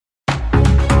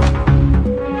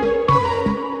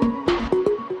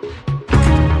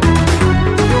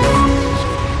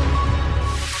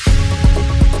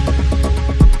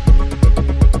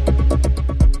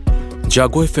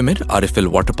জাগো এফএম-এর RFL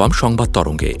water pump সংবাদ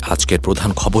তরঙ্গে আজকের প্রধান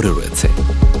খবরে রয়েছে।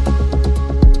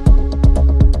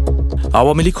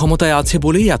 আওয়ামী লীগ ক্ষমতায় আছে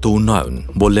বলেই এত উন্নয়ন,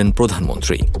 বললেন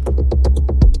প্রধানমন্ত্রী।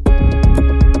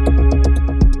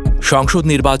 সংসদ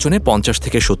নির্বাচনে ৫০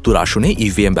 থেকে ৭০ আসনে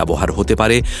ইভিএম ব্যবহার হতে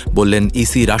পারে, বললেন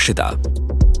ইসি রাশেদা।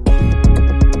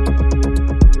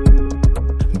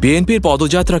 বিএনপির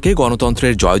পদযাত্রাকে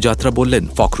গণতন্ত্রের জয়যাত্রা বললেন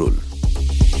ফখরুল।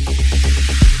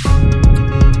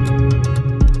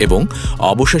 এবং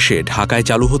অবশেষে ঢাকায়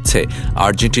চালু হচ্ছে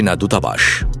আর্জেন্টিনা দূতাবাস।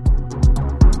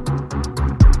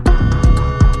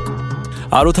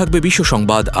 আরও থাকবে বিশ্ব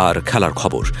সংবাদ আর খেলার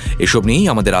খবর। এসব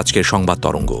নিয়েই আমাদের আজকের সংবাদ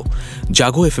তরঙ্গ।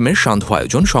 জাগো এফএম-এর সান্ধ্য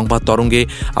আয়োজন সংবাদ তরঙ্গে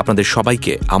আপনাদের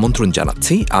সবাইকে আমন্ত্রণ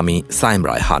জানাচ্ছি। আমি সাইম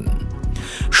রায়হান।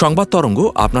 সংবাদ তরঙ্গ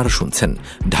আপনারা শুনছেন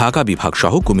ঢাকা বিভাগ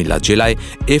সহ কুমিল্লা জেলায়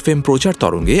এফএম প্রচার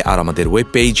তরঙ্গে আর আমাদের ওয়েব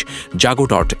পেজ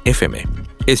jago.fm-এ।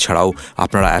 এছাড়াও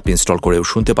আপনারা অ্যাপ ইনস্টল করেও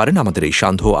শুনতে পারেন আমাদের এই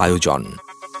সান্ধ্য আয়োজন।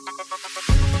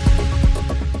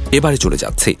 এবারে চলে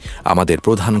যাচ্ছি আমাদের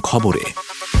প্রধান খবরে।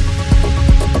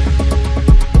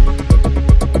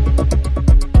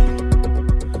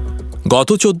 গত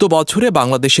 ১৪ বছরে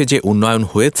বাংলাদেশে যে উন্নয়ন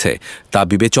হয়েছে তা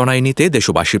বিবেচনায় নিতে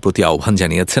দেশবাসীর প্রতি আহ্বান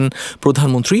জানিয়েছেন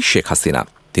প্রধানমন্ত্রী শেখ হাসিনা।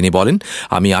 তিনি বলেন,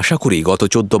 আমি আশা করি গত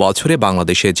 ১৪ বছরে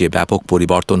বাংলাদেশে যে ব্যাপক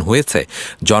পরিবর্তন হয়েছে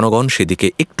জনগণ সেদিকে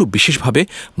একটু বিশেষভাবে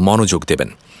মনোযোগ দেবেন।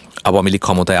 আওয়ামী লীগ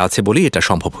ক্ষমতায় আছে বলেই এটা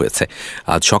সম্ভব হয়েছে।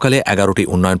 আজ সকালে ১১টি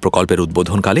উন্নয়ন প্রকল্পের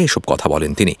উদ্বোধনকালে এসব কথা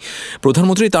বলেন তিনি।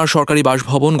 প্রধানমন্ত্রী তাঁর সরকারি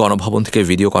বাসভবন গণভবন থেকে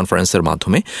ভিডিও কনফারেন্সের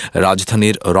মাধ্যমে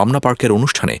রাজধানীর রমনা পার্কের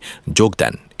অনুষ্ঠানে যোগ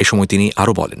দেন। এ সময় তিনি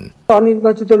আরও বলেন,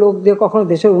 অনির্বাচিত লোক দিয়ে কখনো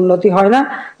দেশের উন্নতি হয় না,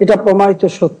 এটা প্রমাণিত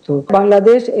সত্য।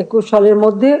 বাংলাদেশ ২১ সালের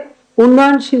মধ্যে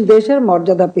উন্নয়নশীল দেশের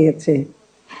মর্যাদা পেয়েছে।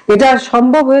 এটা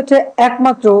সম্ভব হয়েছে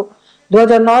একমাত্র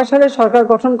 ২০০৯ সালে সরকার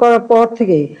গঠন করার পর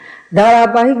থেকে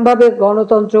ধারাবাহিকভাবে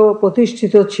গণতন্ত্র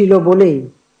প্রতিষ্ঠিত ছিল বলেই,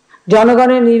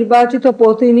 জনগণের নির্বাচিত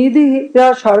প্রতিনিধিরা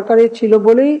সরকারে ছিল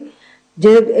বলেই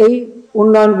যে এই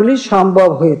উন্নয়নগুলি সম্ভব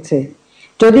হয়েছে।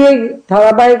 যদি এই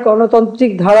ধারাবাহিক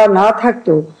গণতান্ত্রিক ধারা না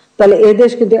থাকতো তাহলে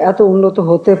এদেশ কিন্তু এত উন্নত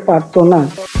হতে পারত না।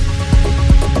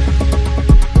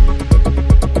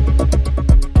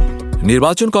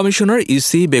 নির্বাচন কমিশনার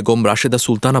ইসি বেগম রাশেদা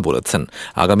সুলতানা বলেছেন,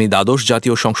 আগামী দ্বাদশ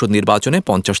জাতীয় সংসদ নির্বাচনে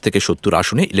 ৫০ থেকে ৭০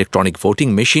 আসনে ইলেকট্রনিক ভোটিং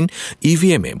মেশিন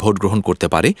ইভিএমে ভোট গ্রহণ করতে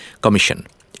পারে কমিশন।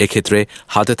 এক্ষেত্রে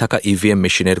হাতে থাকা ইভিএম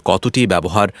মেশিনের কতটি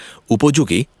ব্যবহার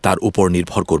উপযোগী তার উপর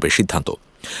নির্ভর করবে সিদ্ধান্ত।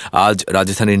 আজ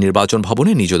রাজধানীর নির্বাচন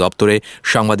ভবনে নিজ দপ্তরে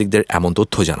সাংবাদিকদের এমন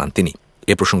তথ্য জানান তিনি।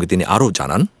 এ প্রসঙ্গে তিনি আরও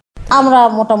জানান, আমরা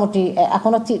মোটামুটি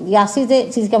এখনো আসি যে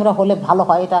সিসি ক্যামেরা হলে ভালো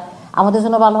হয়, এটা আমাদের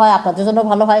জন্য ভালো হয়, আপনাদের জন্য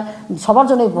ভালো হয়, সবার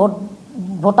জন্য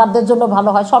ভোটারদের জন্য ভালো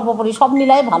হয়, সর্বোপরি সব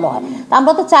মিলাই ভালো হয়। তা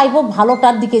আমরা তো চাইবো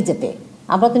ভালোটার দিকে যেতে,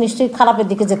 আমরা তো নিশ্চয়ই খারাপের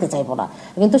দিকে যেতে চাইবো না।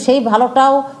 কিন্তু সেই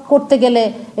ভালোটাও করতে গেলে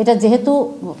এটা যেহেতু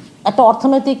একটা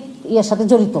অর্থনৈতিক ইয়ের সাথে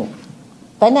জড়িত,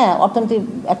 তাই না, অর্থনীতি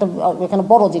একটা এখানে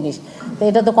বড় জিনিস, তো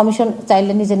এটা তো কমিশন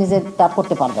চাইলে নিজে নিজে তা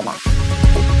করতে পারবে না।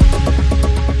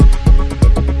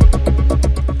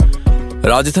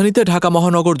 রাজধানীতে ঢাকা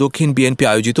মহানগর দক্ষিণ বিএনপি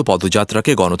আয়োজিত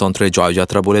পদযাত্রাকে গণতন্ত্রের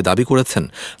জয়যাত্রা বলে দাবি করেছেন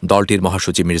দলটির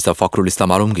মহাসচিব মির্জা ফখরুল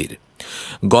ইসলাম আলমগীর।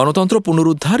 গণতন্ত্র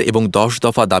পুনরুদ্ধার এবং ১০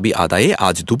 দফা দাবি আদায়ে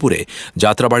আজ দুপুরে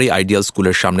যাত্রাবাড়ি আইডিয়াল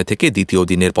স্কুলের সামনে থেকে দ্বিতীয়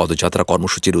দিনের পদযাত্রা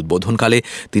কর্মসূচির উদ্বোধনকালে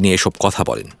তিনি এসব কথা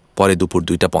বলেন। পরে দুপুর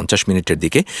 ২টা ৫০ মিনিটের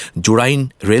দিকে জুরাইন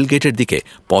রেলগেটের দিকে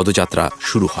পদযাত্রা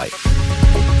শুরু হয়।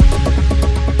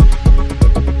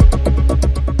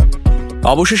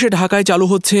 অবশেষে ঢাকায় চালু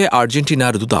হচ্ছে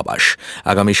আর্জেন্টিনার দূতাবাস।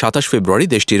 আগামী ২৭ ফেব্রুয়ারি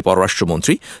দেশটির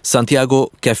পররাষ্ট্রমন্ত্রী সান্তিয়াগো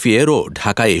ক্যাফিয়েরো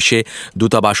ঢাকায় এসে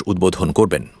দূতাবাস উদ্বোধন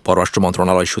করবেন। পররাষ্ট্র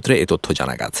মন্ত্রণালয় সূত্রে এ তথ্য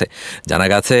জানা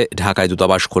গেছে ঢাকায়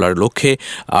দূতাবাস খোলার লক্ষ্যে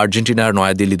আর্জেন্টিনার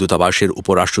নয়াদিল্লি দূতাবাসের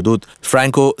উপরাষ্ট্রদূত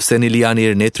ফ্র্যাঙ্কো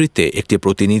সেনিলিয়ানির নেতৃত্বে একটি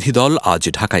প্রতিনিধি দল আজ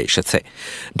ঢাকায় এসেছে।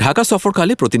 ঢাকা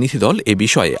সফরকালে প্রতিনিধি দল এ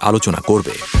বিষয়ে আলোচনা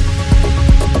করবে।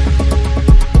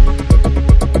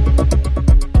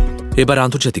 এবার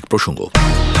আন্তর্জাতিক প্রসঙ্গ।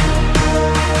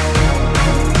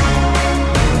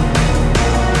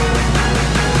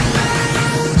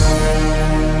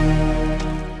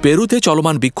 পেরুতে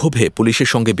চলমান বিক্ষোভে পুলিশের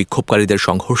সঙ্গে বিক্ষোভকারীদের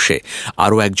সংঘর্ষে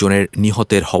আরও একজনের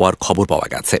নিহতের হওয়ার খবর পাওয়া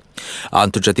গেছে।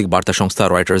 আন্তর্জাতিক বার্তা সংস্থা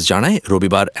রয়টার্স জানায়,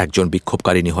 রবিবার একজন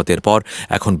বিক্ষোভকারী নিহতের পর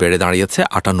এখন বেড়ে দাঁড়িয়েছে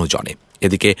 ৫৮ জনে।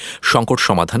 এদিকে সংকট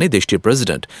সমাধানে দেশটির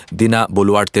প্রেসিডেন্ট দিনা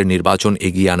বলুয়ার্তের নির্বাচন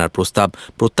এগিয়ে আনার প্রস্তাব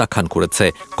প্রত্যাখ্যান করেছে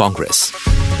কংগ্রেস।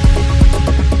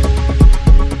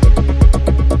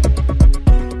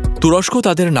 তুরস্ক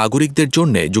তাদের নাগরিকদের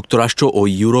জন্য যুক্তরাষ্ট্র ও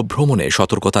ইউরোপ ভ্রমণে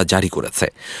সতর্কতা জারি করেছে।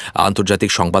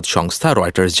 আন্তর্জাতিক সংবাদ সংস্থা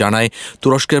রয়টার্স জানায়,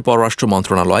 তুরস্কের পররাষ্ট্র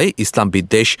মন্ত্রণালয় ইসলাম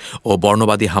বিদ্বেষ ও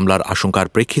বর্ণবাদী হামলার আশঙ্কার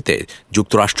প্রেক্ষিতে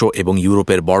যুক্তরাষ্ট্র এবং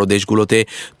ইউরোপের বড় দেশগুলোতে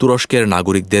তুরস্কের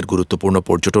নাগরিকদের গুরুত্বপূর্ণ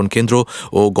পর্যটন কেন্দ্র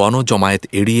ও গণজমায়েত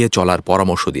এড়িয়ে চলার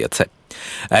পরামর্শ দিয়েছে।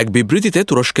 এক বিবৃতিতে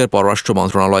তুরস্কের পররাষ্ট্র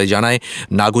মন্ত্রণালয় জানায়,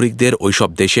 নাগরিকদের ওইসব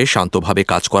দেশে শান্তভাবে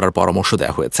কাজ করার পরামর্শ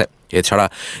দেওয়া হয়েছে। এছাড়া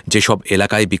যেসব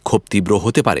এলাকায় বিক্ষোভ তীব্র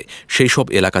হতে পারে সেই সব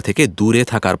এলাকা থেকে দূরে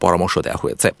থাকার পরামর্শ দেওয়া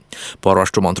হয়েছে।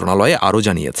 পররাষ্ট্র মন্ত্রণালয় আরও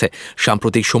জানিয়েছে,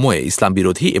 সাম্প্রতিক সময়ে ইসলাম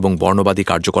বিরোধী এবং বর্ণবাদী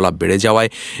কার্যকলাপ বেড়ে যাওয়ায়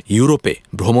ইউরোপে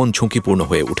ভ্রমণ ঝুঁকিপূর্ণ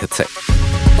হয়ে উঠেছে।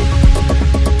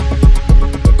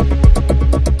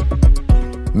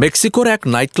 মেক্সিকোর এক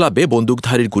নাইট ক্লাবে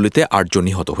বন্দুকধারীর গুলিতে ৮ জন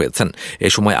নিহত হয়েছেন। এ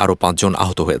সময় আরও ৫ জন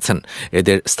আহত হয়েছেন।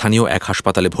 এদের স্থানীয় এক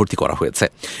হাসপাতালে ভর্তি করা হয়েছে।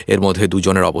 এর মধ্যে 2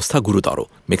 জনের অবস্থা গুরুতর।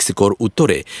 মেক্সিকোর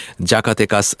উত্তরে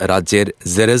জাকাতেকাস রাজ্যের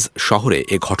জেরেজ শহরে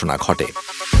এ ঘটনা ঘটে।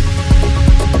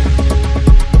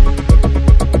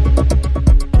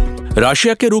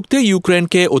 রাশিয়াকে রুখতে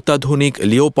ইউক্রেনকে অত্যাধুনিক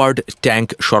লিওপার্ড ট্যাঙ্ক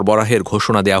সরবরাহের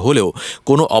ঘোষণা দেয়া হলেও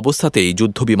কোনো অবস্থাতেই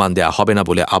যুদ্ধবিমান দেয়া হবে না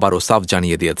বলে আবারও সাফ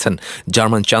জানিয়ে দিয়েছেন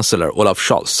German chancellor Olaf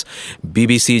Scholz.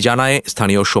 BBC জানায়,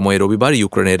 স্থানীয় সময়ে রবিবার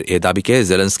ইউক্রেনের এ দাবিকে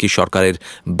জেলেনস্কি সরকারের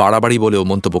বাড়াবাড়ি বলেও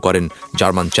মন্তব্য করেন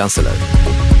জার্মান চ্যান্সেলর।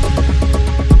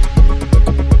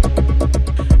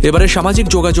 এবারে সামাজিক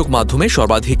যোগাযোগ মাধ্যমে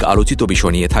সর্বাধিক আলোচিত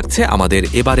বিষয় নিয়ে থাকছে আমাদের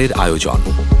এবারের আয়োজন।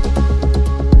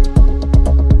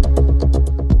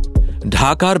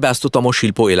 ঢাকার ব্যস্ততম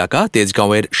শিল্প এলাকা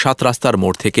তেজগাঁওয়ের 7 রাস্তার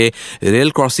মোড় থেকে রেল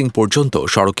ক্রসিং পর্যন্ত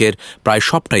সড়কের প্রায়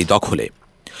সবটাই দখলে।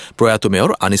 প্রয়াত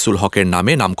মেয়র আনিসুল হকের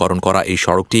নামে নামকরণ করা এই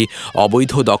সড়কটি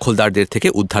অবৈধ দখলদারদের থেকে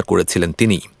উদ্ধার করেছিলেন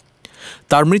তিনি।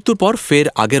 তার মৃত্যুর পর ফের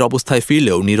আগের অবস্থায়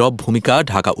ফিরলেও নীরব ভূমিকা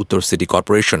ঢাকা উত্তর সিটি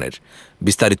কর্পোরেশনের।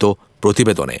 বিস্তারিত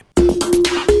প্রতিবেদনে।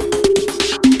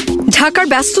 ঢাকার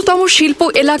ব্যস্ততম শিল্প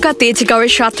এলাকা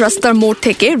তেজগাঁওয়ের 7 রাস্তার মোড়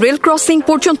থেকে রেল ক্রসিং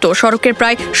পর্যন্ত সড়কের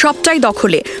প্রায় সবটাই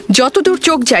দখলে। যতদূর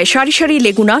চোখ যায় সারি সারি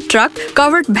লেগুনা, ট্রাক,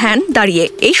 কাভার্ড ভ্যান দাঁড়িয়ে।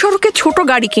 এই সড়কে ছোট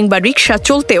গাড়ি কিংবা রিকশা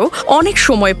চলতেও অনেক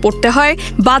সময় পড়তে হয়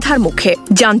বাধার মুখে।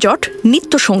 যানজট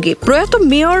নিত্যসঙ্গী। প্রয়াত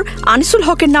মেয়র আনিসুল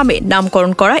হকের নামে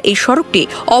নামকরণ করা এই সড়কটি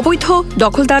অবৈধ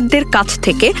দখলদারদের কাছ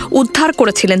থেকে উদ্ধার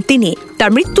করেছিলেন তিনি।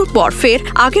 তার মৃত্যুর পর ফের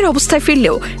আগের অবস্থায়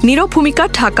ফিরলেও নীরব ভূমিকা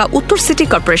ঢাকা উত্তর সিটি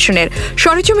কর্পোরেশনের।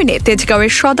 সরেজমিনে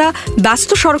তেজগাঁওয়ের সদা ব্যস্ত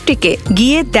সড়কটিকে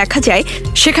গিয়ে দেখা যায়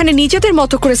সেখানে নিজেদের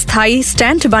মতো করে স্থায়ী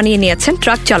স্ট্যান্ড বানিয়ে নিয়েছেন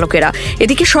ট্রাক চালকেরা।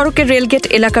 এদিকে সড়কের রেলগেট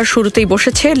এলাকার শুরুতেই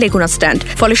বসেছে লেগুনা স্ট্যান্ড।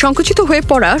 ফলে সংকুচিত হয়ে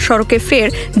পড়া সড়কে ফের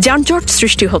যানজট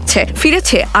সৃষ্টি হচ্ছে।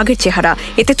 ফিরেছে আগের চেহারা।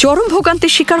 এতে চরম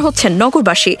ভোগান্তির শিকার হচ্ছেন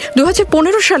নগরবাসী।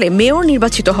 2015 সালে মেয়র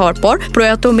নির্বাচিত হওয়ার পর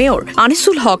প্রয়াত মেয়র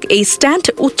আনিসুল হক এই স্ট্যান্ড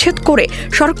উচ্ছেদ করে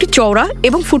সড়কটি চওড়া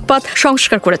এবং ফুটপাত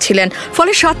সংস্কার করেছিলেন।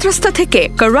 ফলে 7 রাস্তা থেকে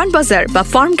কারওয়ান বাজার বা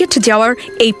ফার্মগেট যাওয়ার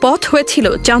এই পথ হয়েছিল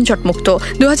যানজট মুক্ত।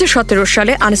 2017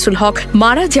 সালে আনিসুল হক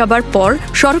মারা যাবার পর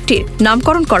সড়কটির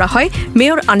নামকরণ করা হয়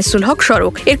মেয়র আনিসুল হক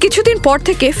সড়ক। এর কিছুদিন পর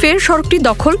থেকে ফের সড়কটি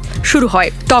দখল শুরু হয়।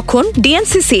 তখন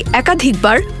ডিএনসিসি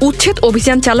একাধিকবার উচ্ছেদ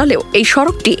অভিযান চালালেও এই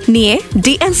সড়কটি নিয়ে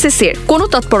ডিএনসিসির কোনো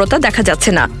তৎপরতা দেখা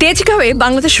যাচ্ছে না। তেজগাঁওয়ে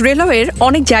বাংলাদেশ রেলওয়ের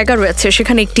অনেক জায়গা রয়েছে।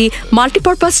 সেখানে একটি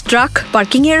মাল্টিপারপাস ট্রাক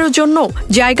পার্কিং এর জন্য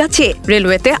জায়গা চেয়ে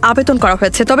রেলওয়েতে আবেদন করা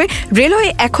হয়েছে। তবে রেলওয়ে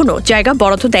এখনো জায়গা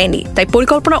বরাদ্দ দেয়নি। তাই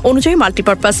পরিকল্পনা অনুযায়ী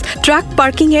মাল্টিপারপাস ট্রাক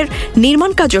পার্কিং এর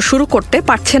নির্মাণ কাজও শুরু করতে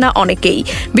পারছে না অনেকেই।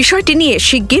 বিষয়টি নিয়ে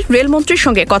শিগগির রেলমন্ত্রীর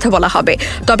সঙ্গে কথা বলা হবে।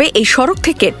 তবে এই সড়ক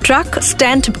থেকে ট্রাক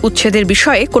স্ট্যান্ড উচ্ছেদের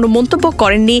বিষয়ে কোনো মন্তব্য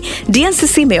করেননি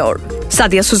DNCC mayor.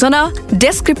 Sadia Sujana,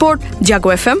 desk report, Jago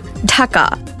FM, Dhaka.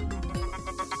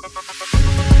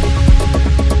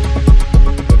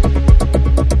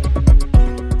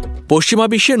 পশ্চিমা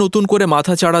বিশ্বে নতুন করে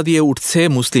মাথাচাড়া দিয়ে উঠছে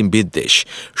মুসলিম বিদ্বেষ।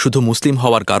 শুধু মুসলিম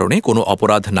হওয়ার কারণে কোনো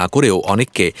অপরাধ না করেও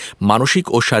অনেককে মানসিক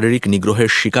ও শারীরিক নিগ্রহের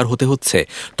শিকার হতে হচ্ছে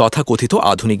তথাকথিত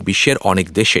আধুনিক বিশ্বের অনেক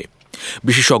দেশে।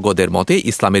 বিশেষজ্ঞদের মতে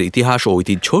ইসলামের ইতিহাস ও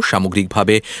ঐতিহ্য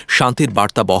সামগ্রিকভাবে শান্তির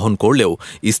বার্তা বহন করলেও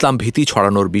ইসলাম ভীতি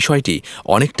ছড়ানোর বিষয়টি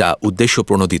অনেকটা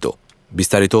উদ্দেশ্যপ্রণোদিত।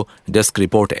 বিস্তারিত ডেস্ক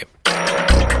রিপোর্টে।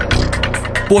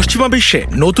 পশ্চিমা বিশ্বে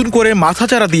নতুন করে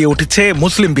মাথাচাড়া দিয়ে উঠেছে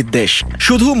মুসলিম বিদ্বেষ।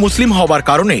 শুধু মুসলিম হওয়ার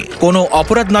কারণে কোনো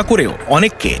অপরাধ না করেও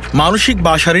অনেককে মানসিক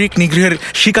বা শারীরিক নিগ্রহের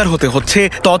শিকার হতে হচ্ছে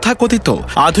তথাকথিত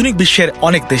আধুনিক বিশ্বের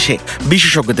অনেক দেশে।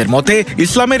 বিশেষজ্ঞদের মতে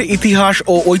ইসলামের ইতিহাস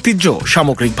ও ঐতিহ্য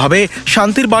সামগ্রিকভাবে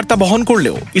শান্তির বার্তা বহন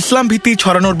করলেও ইসলাম ভীতি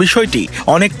ছড়ানোর বিষয়টি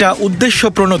অনেকটা উদ্দেশ্য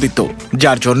প্রণোদিত,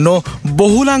 যার জন্য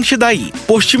বহুলাংশে দায়ী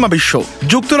পশ্চিমা বিশ্ব।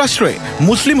 যুক্তরাষ্ট্রে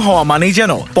মুসলিম হওয়া মানেই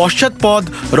যেন পশ্চাৎপদ,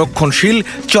 রক্ষণশীল,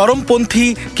 চরমপন্থী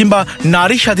কিংবা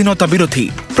নারী স্বাধীনতা বিরোধী।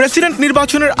 প্রেসিডেন্ট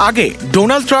নির্বাচনের আগে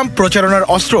ডোনাল্ড ট্রাম্প প্রচারণার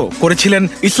অস্ত্র করেছিলেন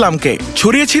ইসলামকে,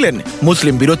 ছড়িয়েছিলেন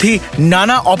মুসলিম বিরোধী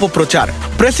নানা অপপ্রচার।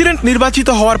 প্রেসিডেন্ট নির্বাচিত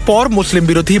হওয়ার পর মুসলিম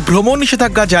বিরোধী ভ্রমণ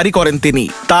নিষেধাজ্ঞা জারি করেন তিনি।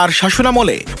 তার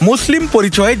শাসনামলে মুসলিম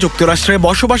পরিচয়ে যুক্তরাষ্ট্রে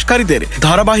বসবাসকারীদের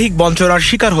ধারাবাহিক বঞ্চনার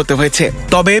শিকার হতে হয়েছে।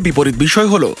 তবে বিপরীত বিষয়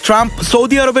হল ট্রাম্প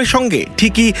সৌদি আরবের সঙ্গে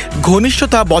ঠিকই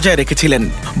ঘনিষ্ঠতা বজায় রেখেছিলেন।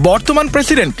 বর্তমান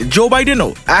প্রেসিডেন্ট জো বাইডেনও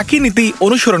একই নীতি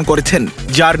অনুসরণ করেছেন,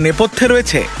 যার নেপথ্যে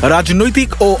রয়েছে রাজনৈতিক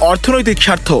ও অর্থনৈতিক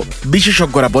স্বার্থ। স্বার্থ।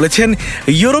 বিশেষজ্ঞরা বলেছেন,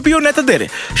 ইউরোপীয় নেতাদের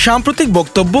সাম্প্রতিক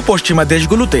বক্তব্য পশ্চিমা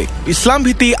দেশগুলোতে ইসলাম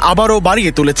ভীতি আবারও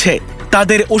বাড়িয়ে তুলেছে।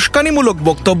 তাদের উস্কানিমূলক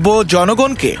বক্তব্য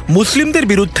জনগণকে মুসলিমদের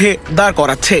বিরুদ্ধে দাঁড়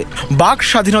করাচ্ছে। বাক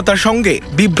স্বাধীনতার সঙ্গে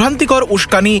বিভ্রান্তিকর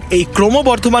উস্কানি এই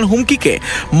ক্রমবর্ধমান হুমকিকে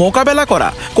মোকাবেলা করা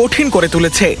কঠিন করে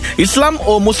তুলেছে। ইসলাম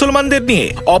ও মুসলমানদের নিয়ে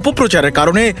অপপ্রচারের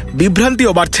কারণে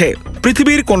বিভ্রান্তিও বাড়ছে।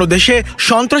 পৃথিবীর কোনো দেশে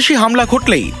সন্ত্রাসী হামলা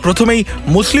ঘটলেই প্রথমেই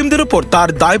মুসলিমদের উপর তার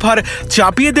দায়ভার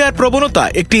চাপিয়ে দেওয়ার প্রবণতা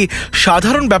একটি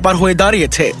সাধারণ ব্যাপার হয়ে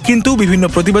দাঁড়িয়েছে। কিন্তু বিভিন্ন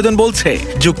প্রতিবেদন বলছে,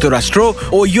 যুক্তরাষ্ট্র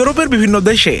ও ইউরোপের বিভিন্ন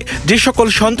দেশে যে সকল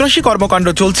সন্ত্রাসী কর্মকাণ্ড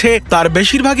চলছে তার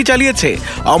বেশিরভাগই চালিয়েছে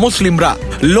অমুসলিমরা।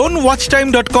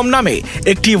 loanwatchtime.com নামে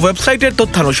একটি ওয়েবসাইটের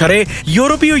তথ্যানুসারে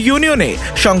ইউরোপীয় ইউনিয়নে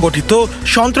সংগঠিত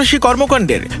সন্ত্রাসী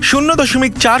কর্মকাণ্ডের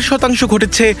 0.4%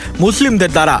 ঘটেছে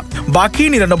মুসলিমদের দ্বারা। বাকি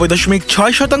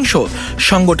 99.6%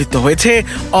 সংগঠিত হয়েছে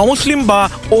অমুসলিম বা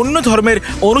অন্য ধর্মের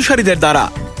অনুসারীদের দ্বারা।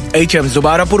 HM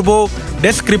Zubair Apurbo,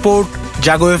 desk report,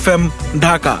 Jago FM,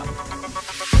 Dhaka.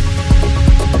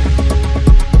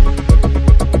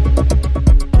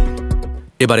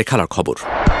 এবারে খেলার খবর।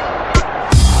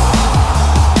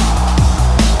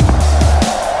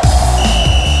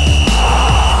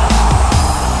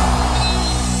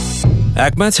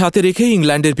 এক ম্যাচ হাতে রেখে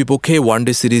ইংল্যান্ডের বিপক্ষে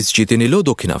ওয়ানডে সিরিজ জিতে নিল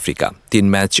দক্ষিণ আফ্রিকা। 3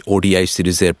 ম্যাচ ওডিআই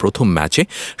সিরিজের প্রথম ম্যাচে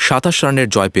 27 রানের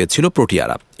জয় পেয়েছিল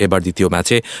প্রোটিয়ারা। এবার দ্বিতীয়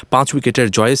ম্যাচে 5 উইকেটের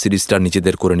জয়ে সিরিজটা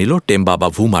নিজেদের করে নিল টেম্বা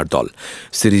বাভুমার দল।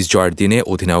 সিরিজ জয়ের দিনে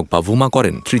অধিনায়ক বাভুমা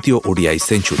করেন তৃতীয় ওডিআই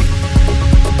সেঞ্চুরি।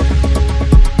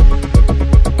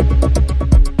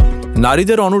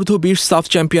 নারীদের অনূর্ধ্ব 20 সাফ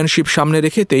চ্যাম্পিয়নশিপ সামনে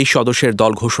রেখে 23 সদস্যের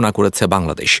দল ঘোষণা করেছে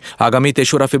বাংলাদেশ। আগামী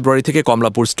 3রা ফেব্রুয়ারি থেকে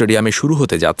কমলাপুর স্টেডিয়ামে শুরু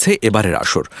হতে যাচ্ছে এবারের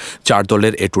আসর। 4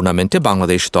 দলের এ টুর্নামেন্টে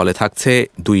বাংলাদেশ দলে থাকছে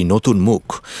 2 নতুন মুখ।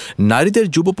 নারীদের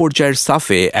যুব পর্যায়ের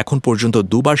সাফে এখন পর্যন্ত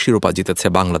 2বার শিরোপা জিতেছে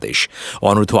বাংলাদেশ।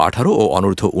 অনূর্ধ্ব 18 ও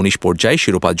অনূর্ধ্ব 19 পর্যায়ে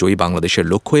শিরোপা জয়ী বাংলাদেশের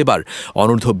লক্ষ্য এবার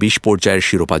অনূর্ধ্ব 20 পর্যায়ের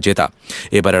শিরোপা জেতা।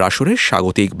 এবারের আসরে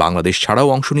স্বাগতিক বাংলাদেশ ছাড়াও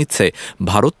অংশ নিচ্ছে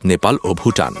ভারত, নেপাল ও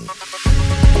ভুটান।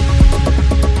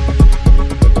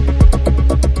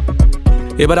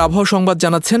 এবার আবহাওয়া সংবাদ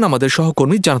জানাচ্ছেন আমাদের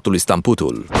সহকর্মী জানাতুল ইসলাম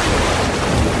পুতুল।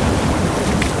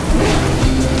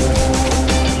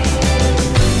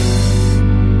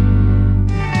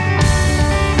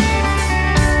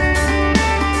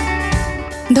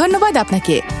 ধন্যবাদ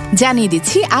আপনাকে। জানিয়ে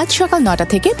দিচ্ছি আজ সকাল 9টা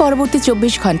থেকে পরবর্তী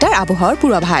 24 ঘন্টার আবহাওয়ার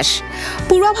পূর্বাভাস।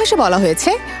 পূর্বাভাসে বলা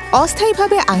হয়েছে,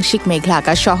 অস্থায়ীভাবে আংশিক মেঘলা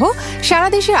আকাশ সহ সারা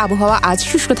দেশের আবহাওয়া আজ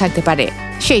শুষ্ক থাকতে পারে।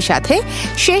 সেই সাথে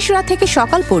শেষ রাত থেকে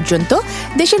সকাল পর্যন্ত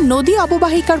দেশের নদী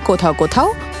অববাহিকার কোথাও কোথাও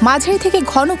মাঝারি থেকে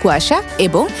ঘন কুয়াশা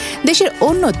এবং দেশের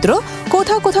অন্যত্র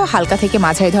কোথাও কোথাও হালকা থেকে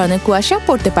মাঝারি ধরনের কুয়াশা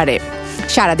পড়তে পারে।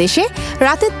 সারা দেশে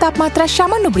রাতের তাপমাত্রা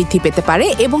সামান্য বৃদ্ধি পেতে পারে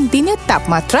এবং দিনের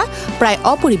তাপমাত্রা প্রায়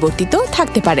অপরিবর্তিত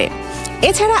থাকতে পারে।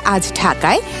 এছাড়া আজ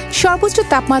ঢাকায় সর্বোচ্চ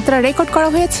তাপমাত্রা রেকর্ড করা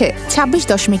হয়েছে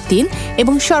 26.3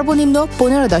 এবং সর্বনিম্ন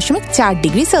 15.4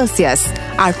 ডিগ্রি সেলসিয়াস।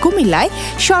 আর কুমিল্লায়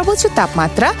সর্বোচ্চ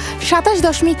তাপমাত্রা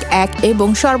 27.1 এবং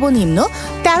সর্বনিম্ন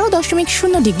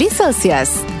 13.0 ডিগ্রি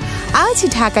সেলসিয়াস। আজ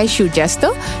ঢাকায় সূর্যাস্ত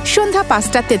সন্ধ্যা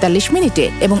 5:43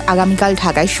 এবং আগামীকাল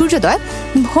ঢাকায় সূর্যোদয়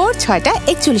ভোর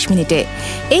 6:41।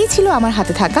 এই ছিল আমার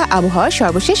হাতে থাকা আবহাওয়ার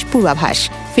সর্বশেষ পূর্বাভাস।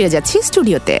 ফিরে যাচ্ছি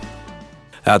স্টুডিওতে।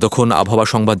 এতক্ষণ আবহাওয়া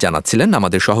সংবাদ জানাচ্ছিলেন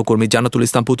আমাদের সহকর্মী জানাতুল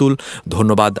ইসলাম পুতুল।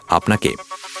 ধন্যবাদ আপনাকে।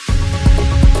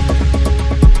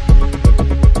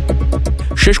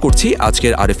 শেষ করছি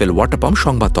আজকের আরএফএল ওয়াটার পাম্প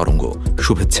সংবাদ তরঙ্গ।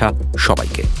 শুভেচ্ছা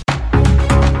সবাইকে।